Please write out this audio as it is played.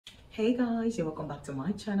Hey guys, you're welcome back to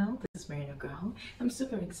my channel. This is Marina Girl. I'm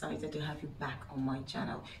super excited to have you back on my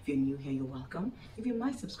channel. If you're new here, you're welcome. If you're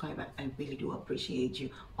my subscriber, I really do appreciate you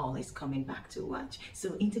always coming back to watch.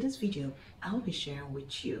 So into this video, I'll be sharing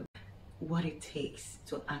with you what it takes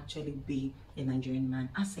to actually be a Nigerian man.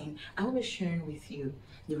 As in, I will be sharing with you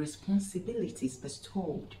the responsibilities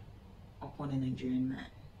bestowed upon a Nigerian man,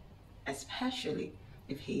 especially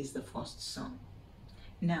if he is the first son.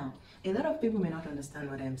 Now, a lot of people may not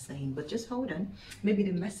understand what I'm saying, but just hold on. Maybe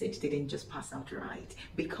the message didn't just pass out right,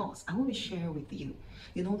 because I will be sharing with you,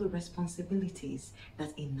 the responsibilities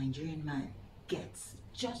that a Nigerian man gets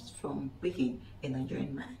just from being a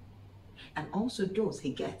Nigerian man, and also those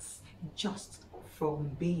he gets just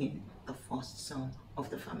from being the first son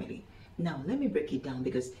of the family. Now, let me break it down,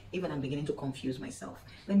 because even I'm beginning to confuse myself.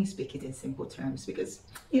 Let me speak it in simple terms, because,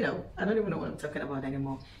 I don't even know what I'm talking about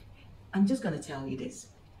anymore. I'm just going to tell you this.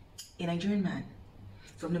 A Nigerian man,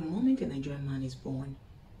 from the moment a Nigerian man is born,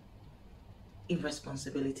 a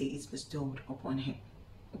responsibility is bestowed upon him.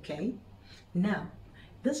 Okay? Now,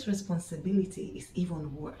 this responsibility is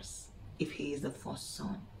even worse if he is the first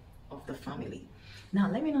son of the family.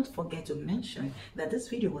 Now, let me not forget to mention that this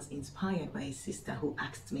video was inspired by a sister who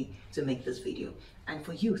asked me to make this video. And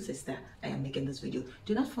for you, sister, I am making this video.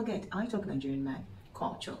 Do not forget, I talk Nigerian man,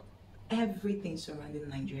 culture, everything surrounding the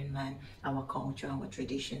Nigerian man, our culture, our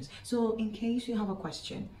traditions. So in case you have a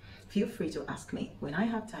question, feel free to ask me. When I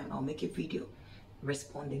have time, I'll make a video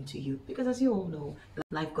responding to you, because as you all know,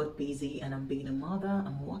 life got busy and I'm being a mother,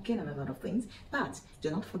 I'm working and a lot of things. But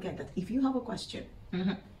do not forget that if you have a question,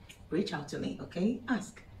 reach out to me, okay?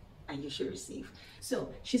 Ask and you should receive. So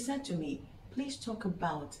she said to me, please talk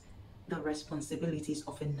about the responsibilities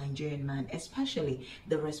of a Nigerian man, especially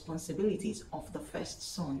the responsibilities of the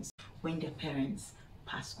first sons when their parents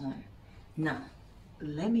pass on. Now,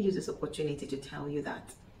 let me use this opportunity to tell you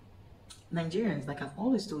that Nigerians, like I've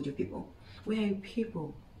always told you people, we are a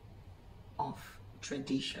people of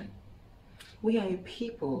tradition. We are a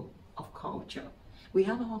people of culture. We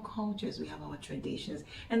have our cultures, we have our traditions.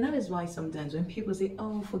 And that is why sometimes when people say,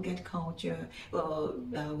 oh, forget culture,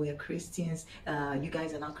 we are Christians, you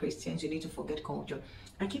guys are not Christians, you need to forget culture.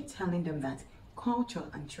 I keep telling them that culture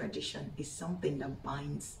and tradition is something that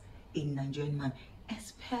binds a Nigerian man,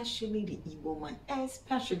 especially the Igbo man,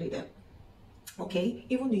 especially them. Okay,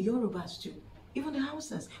 even the Yorubas too, even the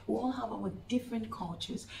Hausas, we all have our different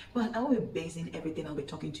cultures. But I will be basing everything I'll be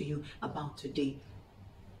talking to you about today,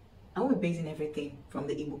 I will be basing everything from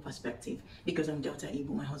the Igbo perspective, because I'm Delta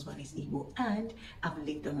Igbo, my husband is Igbo, and I've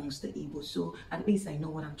lived amongst the Igbo, so at least I know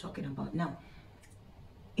what I'm talking about. Now,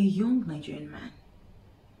 a young Nigerian man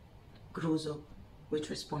grows up with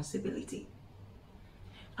responsibility.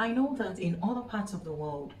 I know that in other parts of the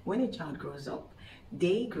world, when a child grows up,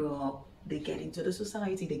 they grow up, they get into the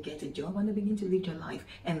society, they get a job, and they begin to live their life,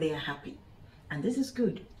 and they are happy. And this is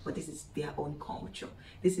good, but this is their own culture.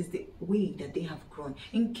 This is the way that they have grown.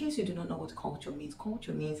 In case you do not know what culture means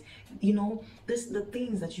the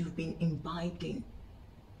things that you've been imbibed in,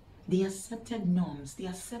 the accepted norms, the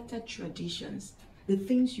accepted traditions, the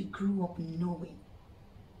things you grew up knowing,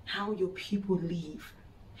 how your people live.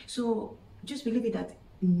 So just believe it that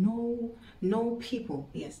no people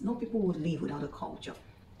would live without a culture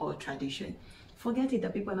or a tradition. Forget it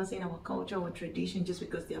that people are not saying our culture or tradition just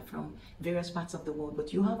because they are from various parts of the world,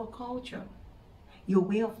 but you have a culture. Your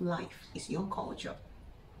way of life is your culture.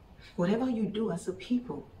 Whatever you do as a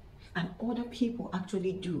people and other people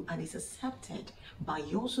actually do and is accepted by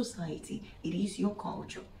your society, it is your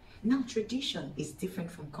culture. Now, tradition is different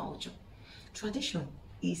from culture. Tradition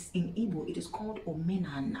is in Igbo, it is called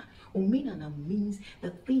omenana. Omenana means the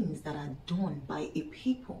things that are done by a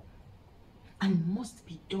people and must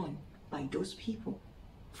be done by those people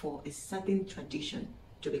for a certain tradition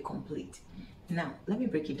to be complete. Now, let me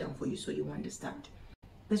break it down for you so you understand.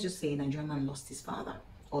 Let's just say a Nigerian man lost his father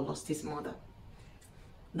or lost his mother.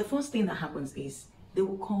 The first thing that happens is they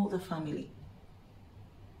will call the family.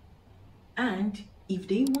 And if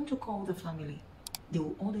they want to call the family, they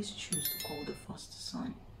will always choose to call the first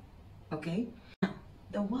son. Okay? Now,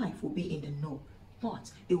 the wife will be in the know,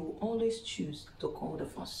 but they will always choose to call the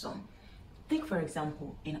first son. Take for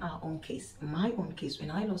example, in our own case, my own case,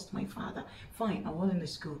 when I lost my father, fine, I was in the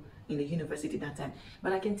school, in the university that time,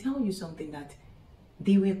 but I can tell you something, that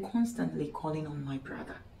they were constantly calling on my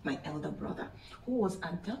brother, my elder brother, who was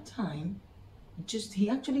at that time, he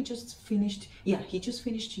just finished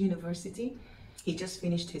university, he just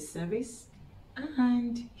finished his service,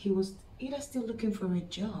 and he was either still looking for a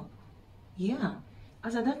job. Yeah,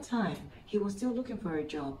 as at that time, he was still looking for a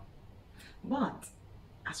job, but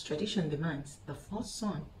as tradition demands, the first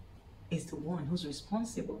son is the one who's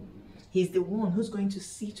responsible. He's the one who's going to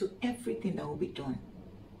see to everything that will be done.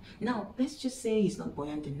 Now, let's just say he's not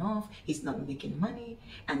buoyant enough, he's not making money,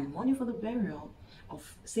 and money for the burial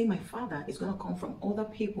of, say, my father is going to come from other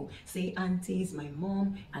people, say aunties, my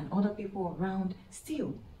mom, and other people around.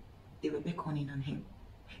 Still, they were beckoning on him.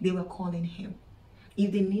 They were calling him.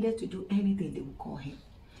 If they needed to do anything, they would call him.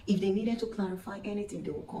 If they needed to clarify anything,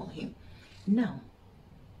 they would call him. Now,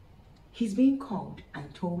 he's being called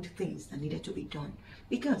and told things that needed to be done.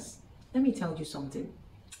 Because, let me tell you something.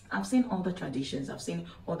 I've seen other traditions, I've seen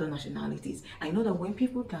other nationalities. I know that when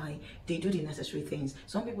people die, they do the necessary things.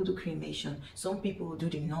 Some people do cremation, some people do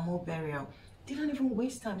the normal burial. They don't even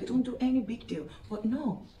waste time, they don't do any big deal. But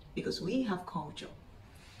no, because we have culture.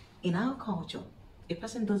 In our culture, a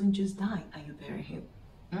person doesn't just die and you bury him.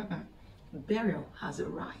 Burial has a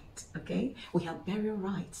right, okay? We have burial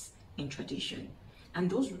rights in tradition. And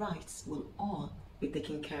those rights will all be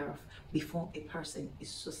taken care of before a person is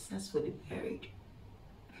successfully buried.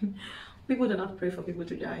 People do not pray for people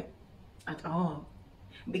to die at all,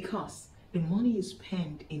 because the money you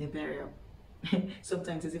spend in a burial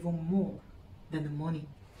sometimes is even more than the money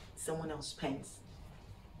someone else spends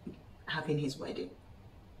having his wedding.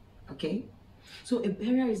 Okay, so a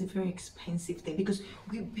burial is a very expensive thing, because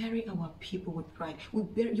we bury our people with pride.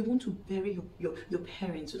 You want to bury your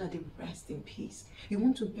parents so that they rest in peace. You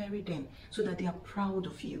want to bury them so that they are proud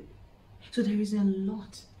of you. So there is a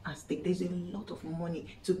lot at stake. There's a lot of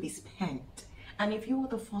money to be spent. And if you are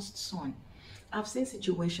the first son, I've seen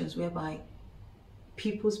situations whereby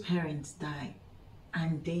people's parents die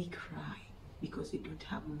and they cry because they don't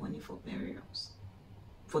have money for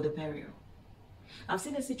the burial. I've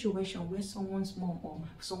seen a situation where someone's mom or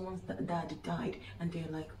someone's dad died and they're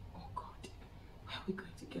like, oh God, where are we going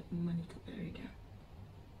to get money to bury them?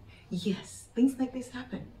 Yes, things like this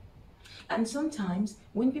happen. And sometimes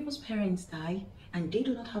when people's parents die and they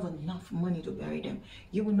do not have enough money to bury them,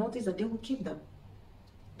 you will notice that they will keep them.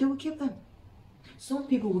 They will keep them. Some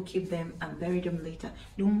people will keep them and bury them later.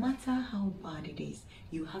 No matter how bad it is,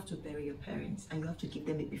 you have to bury your parents and you have to give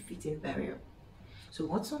them a befitting burial. So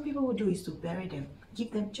what some people will do is to bury them,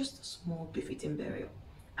 give them just a small befitting burial,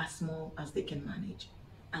 as small as they can manage.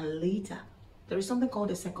 And later, there is something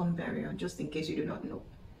called a second burial, just in case you do not know.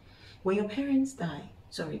 When your parents die,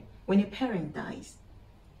 when a parent dies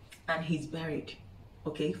and he's buried,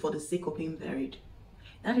 okay, for the sake of being buried,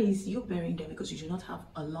 that is, you're burying them because you do not have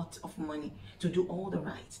a lot of money to do all the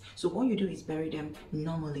rites. So what you do is bury them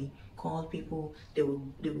normally, call people, they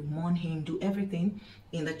will mourn him, do everything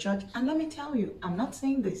in the church. And let me tell you, I'm not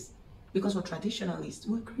saying this because we're traditionalists,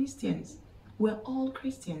 we're Christians. We're all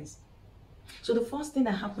Christians. So the first thing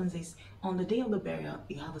that happens is, on the day of the burial,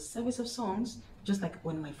 you have a service of songs, just like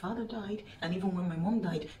when my father died, and even when my mom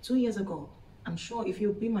died 2 years ago. I'm sure if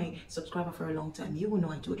you've been my subscriber for a long time, you will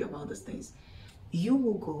know I told you about these things. You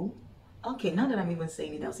will go, okay, now that I'm even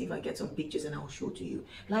saying it, I'll see if I get some pictures and I'll show to you.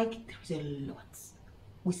 Like, there's a lot.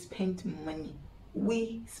 We spent money.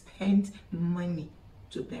 We spent money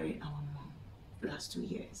to bury our mom the last 2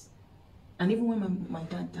 years. And even when my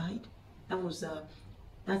dad died,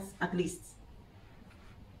 that's at least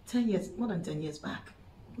 10 years, more than 10 years back.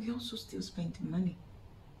 We also still spent money.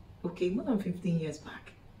 Okay, more than 15 years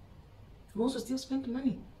back. We also still spent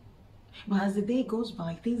money. But as the day goes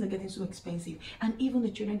by, things are getting so expensive, and even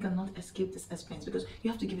the children cannot escape this expense because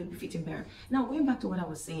you have to give a befitting burial. Now, going back to what I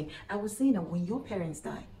was saying that when your parents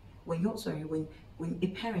die, when a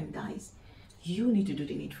parent dies, you need to do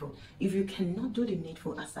the needful. If you cannot do the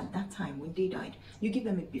needful as at that time when they died, you give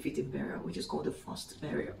them a befitting burial, which is called the first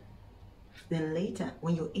burial. Then later,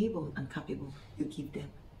 when you're able and capable, you give them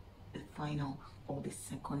the final or the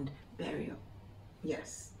second burial.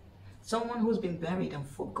 Yes. Someone who's been buried and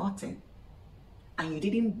forgotten, and you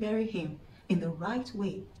didn't bury him in the right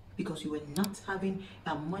way because you were not having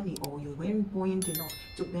money, or you weren't buoyant enough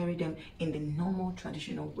to bury them in the normal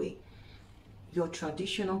traditional way. Your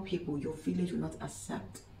traditional people, your village will not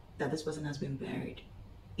accept that this person has been buried.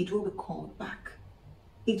 It will be called back.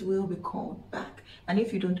 It will be called back. And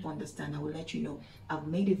if you don't understand, I will let you know. I've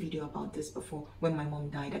made a video about this before. When my mom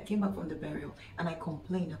died, I came back from the burial and I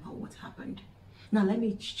complained about what happened. Now, let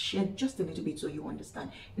me share just a little bit so you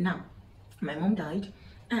understand. Now, my mom died,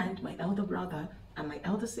 and my elder brother and my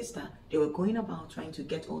elder sister, they were going about trying to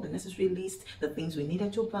get all the necessary lists, the things we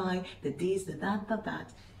needed to buy, the this, the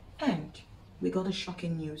that. And we got a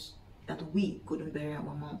shocking news that we couldn't bury our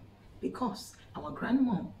mom because our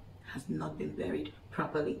grandmom has not been buried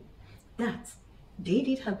properly. That they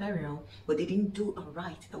did her burial, but they didn't do a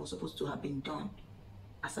rite that was supposed to have been done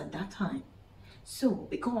as at that time. So,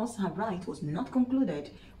 because her rite was not concluded,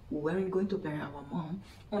 we weren't going to bury our mom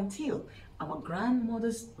until our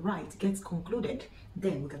grandmother's right gets concluded.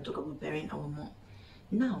 Then we can talk about burying our mom.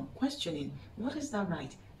 Now, questioning, what is that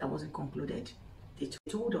right that wasn't concluded? They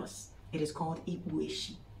told us it is called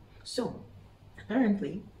Igbo. So,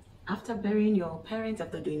 apparently, after burying your parents,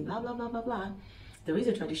 after doing blah blah blah blah blah, there is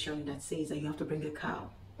a tradition that says that you have to bring a cow,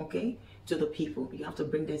 okay, to the people. You have to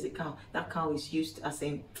bring, there's a cow. That cow is used as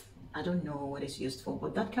in, I don't know what it's used for,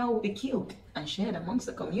 but that cow will be killed and shared amongst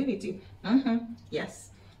the community.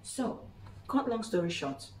 Yes. So, cut long story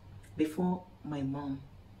short, before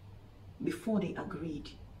they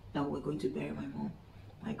agreed that we were going to bury my mom,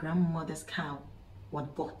 my grandmother's cow was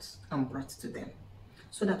bought and brought to them.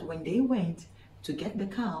 So that when they went to get the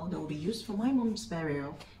cow that will be used for my mom's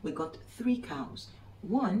burial, we got 3 cows.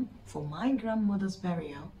 One for my grandmother's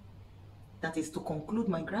burial, that is to conclude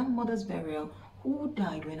my grandmother's burial, who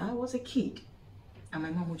died when I was a kid, and my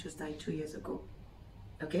mom who just died 2 years ago.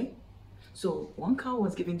 Okay? So 1 cow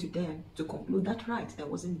was given to them to conclude that rite that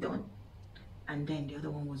wasn't done, and then the other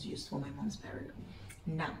one was used for my mom's burial.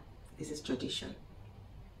 Now, this is tradition.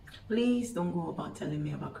 Please don't go about telling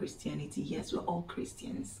me about Christianity. Yes, we're all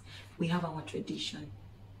Christians. We have our tradition.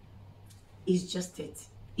 It's just it.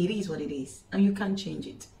 It is what it is, and you can't change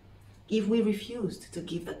it. If we refused to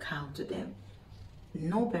give the cow to them,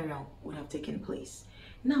 no burial would have taken place.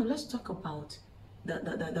 Now, let's talk about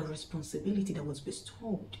the responsibility that was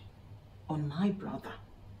bestowed on my brother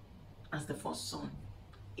as the first son.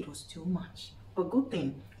 It was too much. But good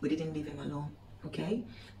thing we didn't leave him alone. Okay,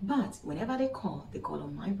 but whenever they call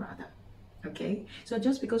on my brother. Okay, so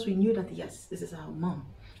just because we knew that yes, this is our mom,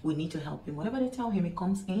 we need to help him. Whatever they tell him, he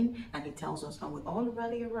comes in and he tells us, and we all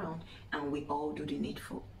rally around and we all do the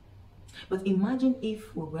needful. But imagine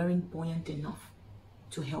if we weren't buoyant enough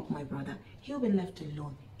to help my brother. He'll be left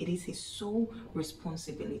alone. It is his sole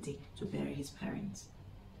responsibility to bury his parents.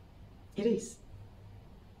 It is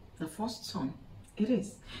the first son. It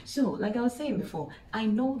is. So, like I was saying before, I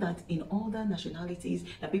know that in other nationalities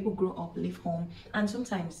that people grow up, leave home, and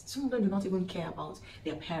sometimes some of them do not even care about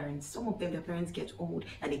their parents. Some of them, their parents get old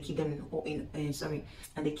and they keep them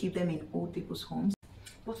in old people's homes.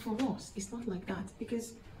 But for us, it's not like that,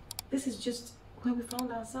 because this is just where we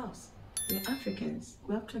found ourselves. We're Africans,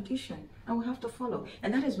 we have tradition, and we have to follow.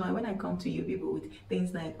 And that is why when I come to you people with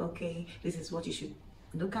things like, okay, this is what you should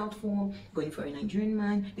look out for, going for a Nigerian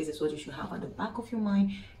man, this is what you should have at the back of your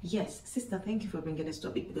mind. Yes, sister, thank you for bringing this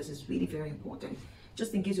topic, because it's really very important.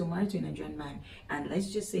 Just in case you're married to a Nigerian man, and let's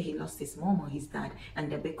just say he lost his mom or his dad,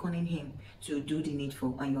 and they're beckoning him to do the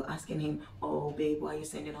needful, and you're asking him, oh babe, why are you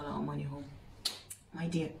sending all our money home? My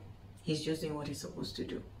dear, he's just doing what he's supposed to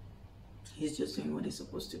do. He's just doing what he's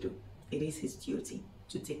supposed to do. It is his duty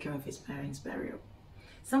to take care of his parents' burial.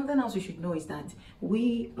 Something else you should know is that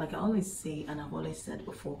we, like I always say, and I've always said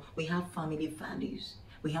before, we have family values.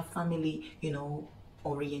 We have family,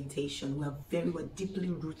 orientation. We're deeply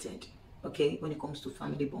rooted. Okay, when it comes to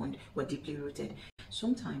family bond, we're deeply rooted.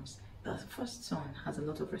 Sometimes the first son has a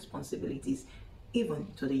lot of responsibilities, even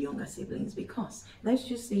to the younger siblings, because let's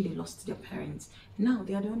just say they lost their parents. Now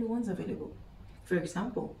they are the only ones available. For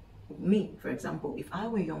example, me, if I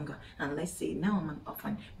were younger, and let's say now I'm an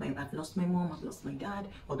orphan, I've lost my mom, I've lost my dad,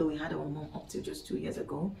 although we had our mom up to just 2 years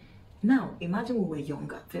ago. Now imagine we were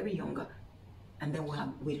younger, very younger, and then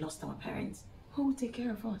we lost our parents. Who will take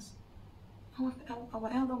care of us? Our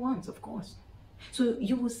elder ones, of course. So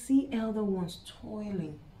you will see elder ones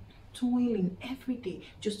toiling every day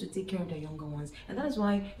just to take care of the younger ones. And that is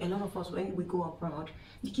why a lot of us, when we go abroad,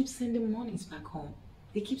 they keep sending monies back home.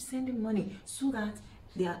 They keep sending money so that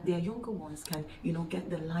their younger ones can, get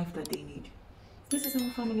the life that they need. This is our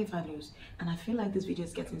family values, and I feel like this video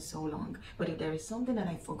is getting so long, but if there is something that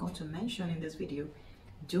I forgot to mention in this video,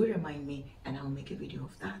 do remind me and I'll make a video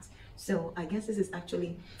of that. So I guess this is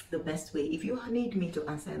actually the best way. If you need me to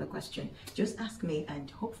answer the question, just ask me,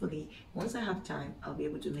 and hopefully once I have time, I'll be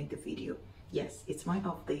able to make the video. Yes, it's my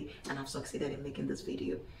off day and I've succeeded in making this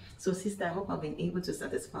video. So sister, I hope I've been able to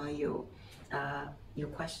satisfy your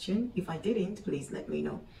question. If I didn't, please let me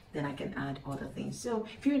know, then I can add other things. So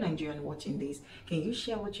if you're a Nigerian watching this, can you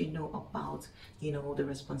share what you know about the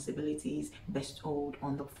responsibilities bestowed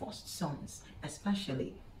on the first sons,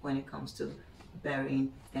 especially when it comes to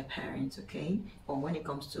burying their parents, okay, or when it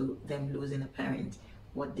comes to them losing a parent,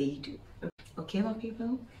 what they do. Okay, my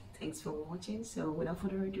people, thanks for watching. So without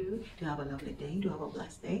further ado, do have a lovely day, do have a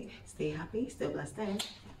blessed day, stay happy, stay blessed,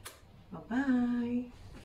 bye bye.